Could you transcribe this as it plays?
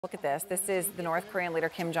Look at this. This is the North Korean leader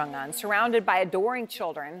Kim Jong Un, surrounded by adoring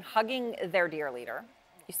children, hugging their dear leader.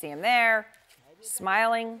 You see him there,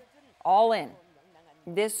 smiling, all in.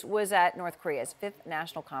 This was at North Korea's 5th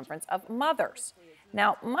National Conference of Mothers.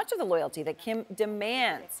 Now, much of the loyalty that Kim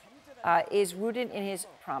demands is rooted in his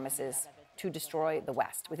promises to destroy the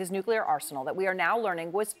West with his nuclear arsenal that we are now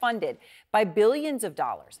learning was funded by billions of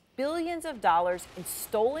dollars in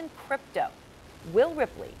stolen crypto. Will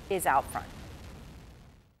Ripley is out front.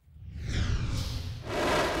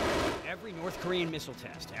 Every North Korean missile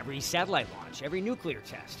test, every satellite launch, every nuclear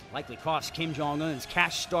test likely cost Kim Jong Un's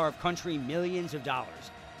cash-starved country millions of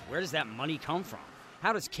dollars. Where does that money come from?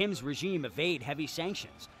 How does Kim's regime evade heavy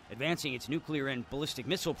sanctions, advancing its nuclear and ballistic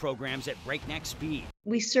missile programs at breakneck speed?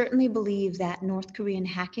 We certainly believe that North Korean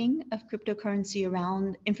hacking of cryptocurrency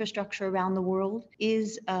around infrastructure around the world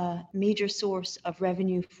is a major source of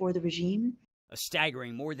revenue for the regime. A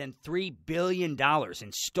staggering more than $3 billion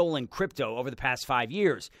in stolen crypto over the past 5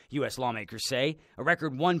 years, U.S. lawmakers say. A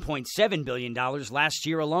record $1.7 billion last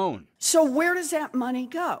year alone. So where does that money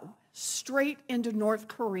go? Straight into North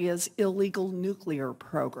Korea's illegal nuclear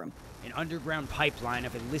program. An underground pipeline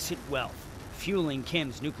of illicit wealth, fueling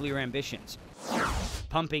Kim's nuclear ambitions.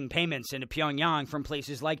 Pumping payments into Pyongyang from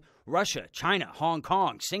places like Russia, China, Hong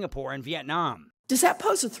Kong, Singapore, and Vietnam. Does that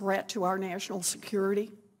pose a threat to our national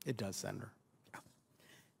security? It does, Senator.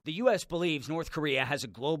 The U.S. believes North Korea has a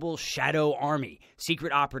global shadow army,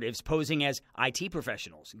 secret operatives posing as IT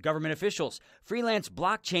professionals, government officials, freelance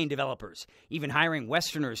blockchain developers, even hiring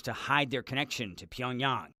Westerners to hide their connection to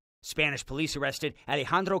Pyongyang. Spanish police arrested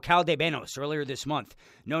Alejandro Caldebenos earlier this month,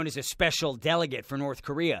 known as a special delegate for North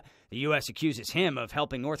Korea. The U.S. accuses him of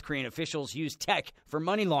helping North Korean officials use tech for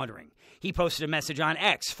money laundering. He posted a message on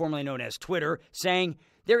X, formerly known as Twitter, saying,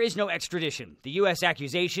 "There is no extradition. The U.S.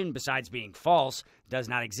 accusation, besides being false, does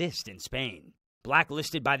not exist in Spain."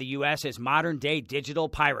 Blacklisted by the U.S. as modern-day digital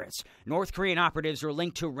pirates, North Korean operatives are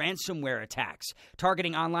linked to ransomware attacks,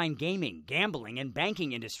 targeting online gaming, gambling, and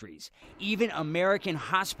banking industries. Even American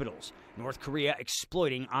hospitals. North Korea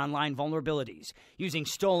exploiting online vulnerabilities, using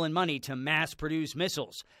stolen money to mass-produce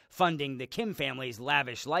missiles, funding the Kim family's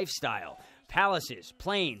lavish lifestyle. Palaces,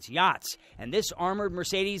 planes, yachts, and this armored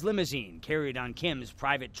Mercedes limousine carried on Kim's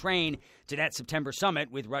private train to that September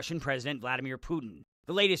summit with Russian President Vladimir Putin.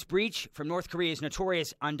 The latest breach from North Korea's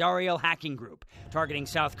notorious Andariel hacking group, targeting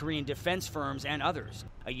South Korean defense firms and others.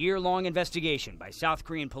 A year-long investigation by South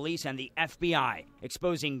Korean police and the FBI,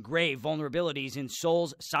 exposing grave vulnerabilities in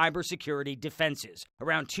Seoul's cybersecurity defenses.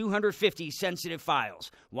 Around 250 sensitive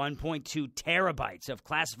files, 1.2 terabytes of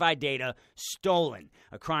classified data stolen,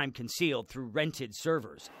 a crime concealed through rented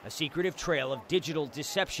servers. A secretive trail of digital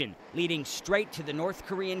deception leading straight to the North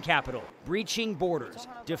Korean capital, breaching borders,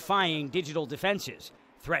 defying digital defenses,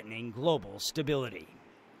 threatening global stability.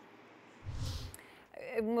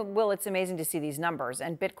 Will, it's amazing to see these numbers.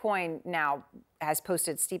 And Bitcoin now has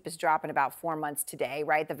posted steepest drop in about 4 months today,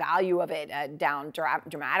 right? The value of it down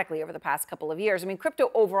dramatically over the past couple of years. I mean,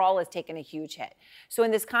 crypto overall has taken a huge hit. So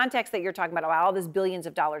in this context that you're talking about all this billions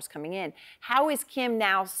of dollars coming in, how is Kim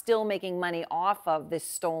now still making money off of this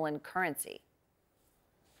stolen currency?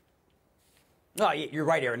 No, you're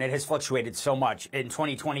right, Aaron. It has fluctuated so much. In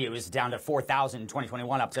 2020, it was down to 4,000. In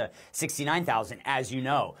 2021, up to 69,000, as you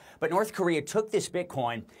know. But North Korea took this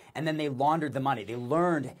Bitcoin and then they laundered the money. They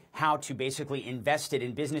learned how to basically invest it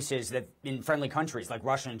in businesses that in friendly countries like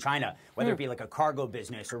Russia and China, whether it be like a cargo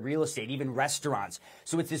business or real estate, even restaurants.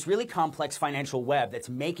 So it's this really complex financial web that's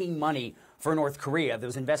making money for North Korea,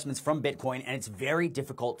 those investments from Bitcoin, and it's very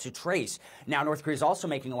difficult to trace. Now, North Korea is also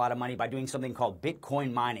making a lot of money by doing something called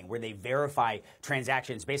Bitcoin mining, where they verify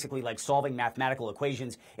transactions, basically like solving mathematical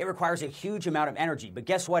equations. It requires a huge amount of energy. But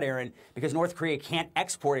guess what, Aaron? Because North Korea can't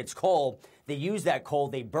export its coal, they use that coal,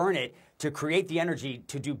 they burn it to create the energy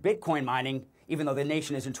to do Bitcoin mining, even though the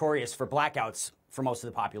nation is notorious for blackouts for most of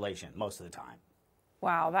the population, most of the time.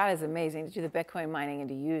 Wow, that is amazing to do the Bitcoin mining and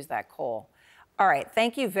to use that coal. All right,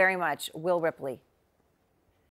 thank you very much, Will Ripley.